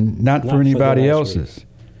reason, not for anybody else's.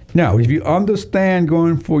 Now, if you understand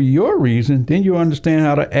going for your reason, then you understand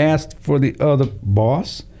how to ask for the other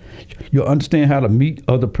boss. You'll understand how to meet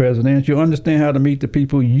other presidents. You'll understand how to meet the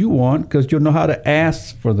people you want, because you'll know how to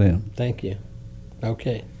ask for them. Thank you.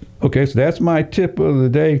 Okay. Okay, so that's my tip of the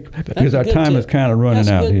day, because our time is kind of running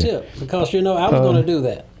out here. That's a good tip, because, I was going to do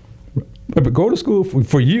that. But go to school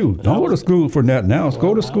for you. Don't go to school for nothing else.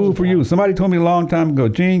 Go to school for you. Somebody told me a long time ago,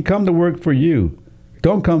 Gene, come to work for you.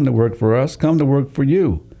 Don't come to work for us. Come to work for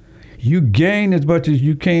you. You gain as much as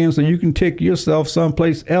you can so you can take yourself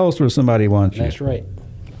someplace else where somebody wants you. That's right.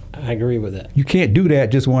 I agree with that. You can't do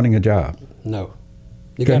that just wanting a job. No.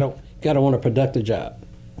 You gotta want a productive job.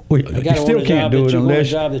 Well, you still can't do it unless...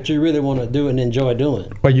 a job that you really want to do and enjoy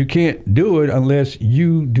doing. Well, you can't do it unless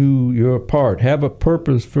you do your part. Have a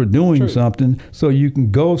purpose for doing something so you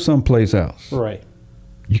can go someplace else. Right.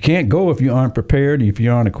 You can't go if you aren't prepared, if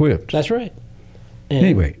you aren't equipped. That's right.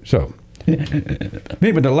 Anyway, so...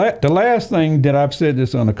 But the last thing that I've said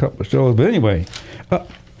this on a couple of shows, but anyway,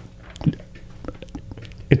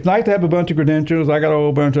 it's nice to have a bunch of credentials. I got a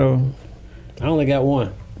whole bunch of them. I only got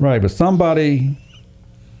one. Right, but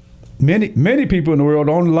many people in the world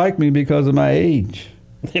don't like me because of my age.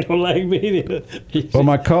 They don't like me. Or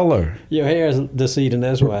my color. Your hair is deceiving,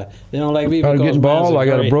 that's why. They don't like me because I'm getting bald, I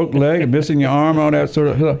got a broke leg, missing your arm, all that sort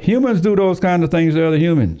of stuff. Humans do those kind of things to other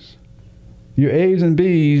humans. Your A's and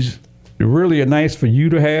B's really are nice for you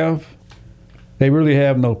to have. They really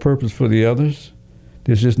have no purpose for the others.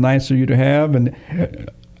 It's just nice for you to have. And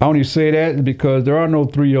I only say that because there are no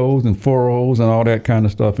 3-0s and 4-0s and all that kind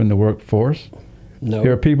of stuff in the workforce. No.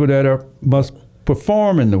 There are people that must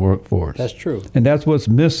perform in the workforce. That's true. And that's what's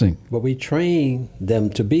missing. But we train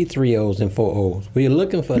them to be 3-0s and 4-0s. We're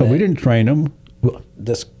looking for that. No, we didn't train them.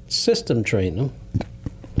 The system trained them.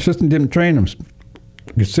 The system didn't train them.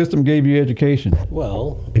 The system gave you education.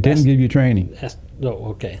 Well, it didn't give you training.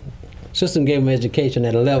 Okay. System gave them education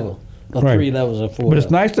at a level of 3 levels or 4. But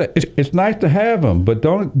it's nice to have them. But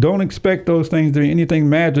don't expect those things to be anything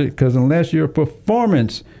magic, because unless your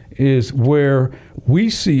performance is where we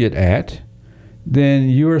see it at, then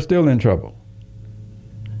you are still in trouble.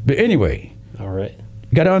 But anyway. All right.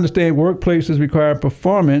 You got to understand workplaces require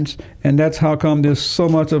performance, and that's how come there's so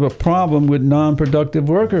much of a problem with non-productive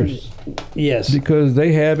workers. Yes. Because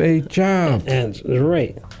they have a job. And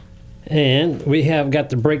right. And we have got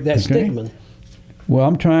to break that stigma. Well,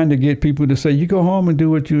 I'm trying to get people to say, you go home and do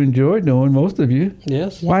what you enjoy doing, most of you.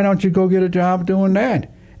 Yes. Why don't you go get a job doing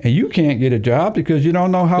that? And you can't get a job because you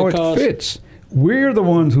don't know how it fits. We're the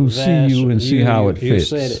ones who see you and see how it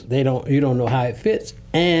fits. You said it. You don't know how it fits.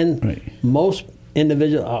 And most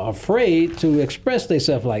individuals are afraid to express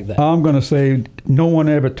themselves like that. I'm going to say no one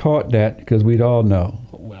ever taught that because we'd all know.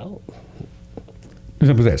 Well,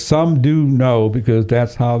 Simple as that. Some do know because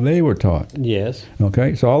that's how they were taught. yes.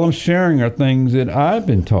 Okay, so all I'm sharing are things that I've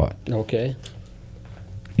been taught. Okay.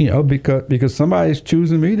 You know, because somebody's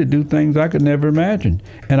choosing me to do things I could never imagine,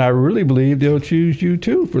 and I really believe they'll choose you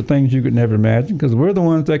too for things you could never imagine because we're the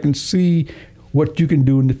ones that can see what you can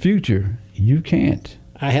do in the future. You can't.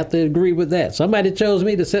 I have to agree with that. Somebody chose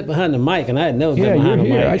me to sit behind the mic, and I had never Yeah, been you're behind the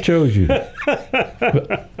here. I mic. chose you.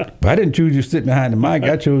 but I didn't choose you sitting behind the mic.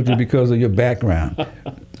 I chose you because of your background.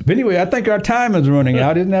 But anyway, I think our time is running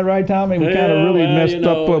out. Isn't that right, Tommy? We kind of really messed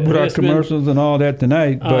up with our commercials and all that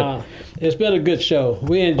tonight. But it's been a good show.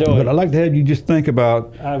 We enjoyed but it. I'd like to have you just think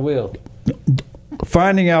about I will.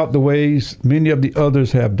 finding out the ways many of the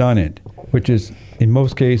others have done it, which is in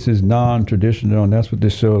most cases non-traditional, and that's what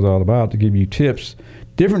this show is all about, to give you tips,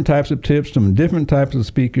 different types of tips from different types of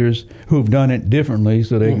speakers who've done it differently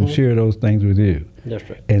so they can share those things with you. That's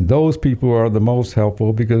right. And those people are the most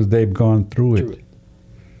helpful because they've gone through it.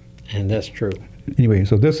 And that's true. Anyway,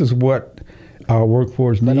 so this is what our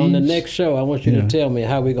workforce needs. But on the next show, I want you to tell me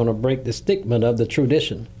how we're going to break the stigma of the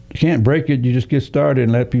tradition. You can't break it. You just get started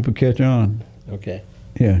and let people catch on. Okay.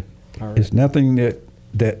 Yeah. All right. It's nothing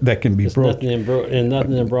that can be It's broken.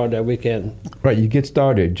 nothing abroad that we can. Right. You get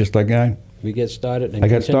started just like We get started and I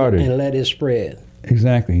got started. and let it spread.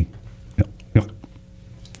 Exactly.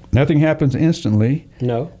 Nothing happens instantly.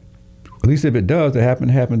 No. At least if it does, it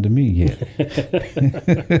happened to me yet.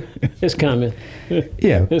 It's coming.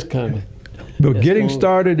 Yeah. It's coming. But getting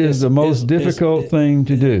started is the most difficult thing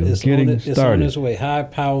to do. Getting It's on started. its way. High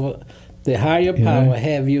power, the higher power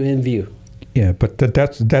have you in view. Yeah, but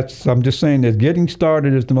that's. I'm just saying that getting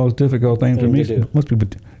started is the most difficult thing for me. to do. Most people.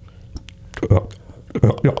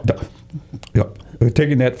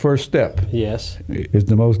 Taking that first step Yes. is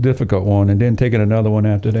the most difficult one, and then taking another one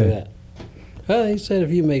after Do that. that. Well, he said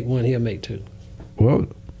if you make one, he'll make two. Well,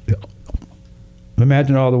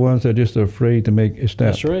 imagine all the ones that are just afraid to make a step.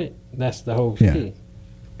 That's right. That's the whole Yeah. key.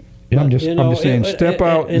 Yeah, I'm But, just saying, step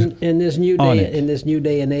out in this new on day. it. In this new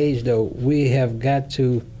day and age, though, we have got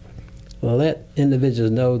to let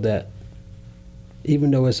individuals know that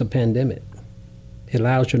even though it's a pandemic, it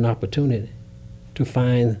allows you an opportunity to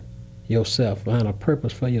find yourself, find a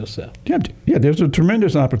purpose for yourself. Yeah, there's a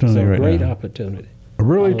tremendous It's opportunity a right great now. opportunity. A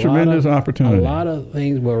really tremendous opportunity. A lot of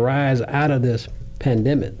things will rise out of this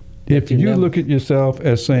pandemic. If you look at yourself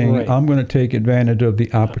as saying, Right. I'm going to take advantage of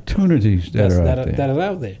the opportunities that are out there. That are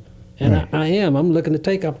out there. And Right. I am. I'm looking to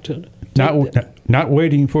take opportunity. Not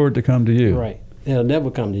waiting for it to come to you. Right. It'll never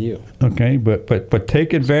come to you. Okay, but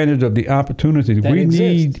take advantage of the opportunities. That We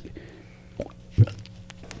exists.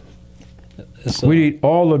 we need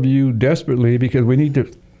all of you desperately because we need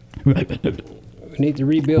to. We need to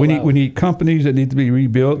rebuild. We need companies that need to be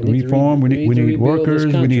rebuilt, We need to reformed. We need rebuild this workers.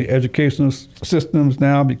 We need country. educational systems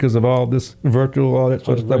now because of all this virtual, all that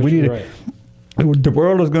sort of stuff. We need Right. the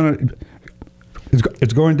world is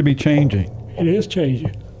it's going to be changing, It is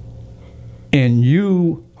changing. and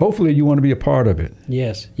hopefully you want to be a part of it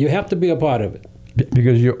Yes, you have to be a part of it.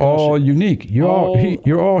 because you're all unique. You're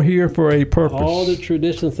all here for a purpose. All the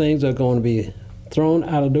traditional things are going to be thrown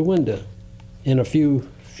out of the window in a few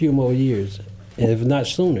more years, if not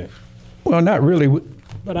sooner. Well, not really.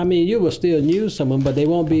 But I mean, you will still use some of them, but they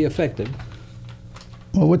won't be effective.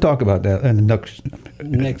 Well, we'll talk about that in the next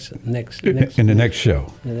In the next show.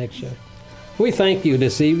 the next show. We thank you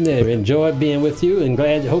this evening. I enjoyed being with you, and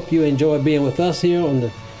hope you enjoyed being with us here on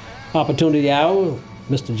the Opportunity Hour.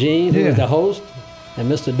 Mr. Gene, who is the host,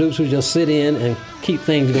 and Mr. Dukes, who just sit in and keep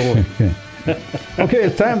things going. Okay,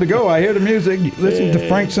 it's time to go. I hear the music. Listen to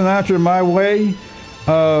Frank Sinatra, My Way.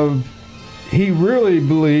 He really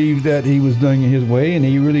believed that he was doing it his way, and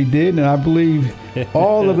he really did. And I believe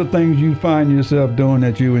all of the things you find yourself doing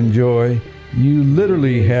that you enjoy, you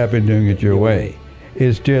literally have been doing it your way.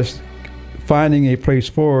 It's just finding a place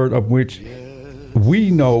forward of which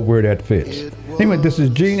we know where that fits. Anyway, this is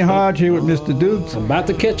Gene Hodge here with Mr. Dukes. I'm about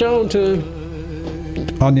to catch on to him.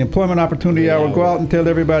 On the Employment Opportunity Hour, go out and tell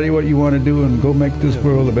everybody what you want to do and go make this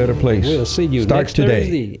world a better place. We'll see you Start next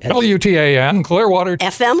today. Thursday. WTAN, Clearwater.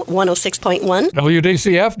 FM 106.1.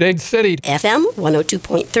 WDCF, Dade City. FM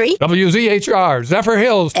 102.3. WZHR, Zephyr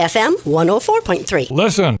Hills. FM 104.3.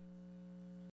 Listen.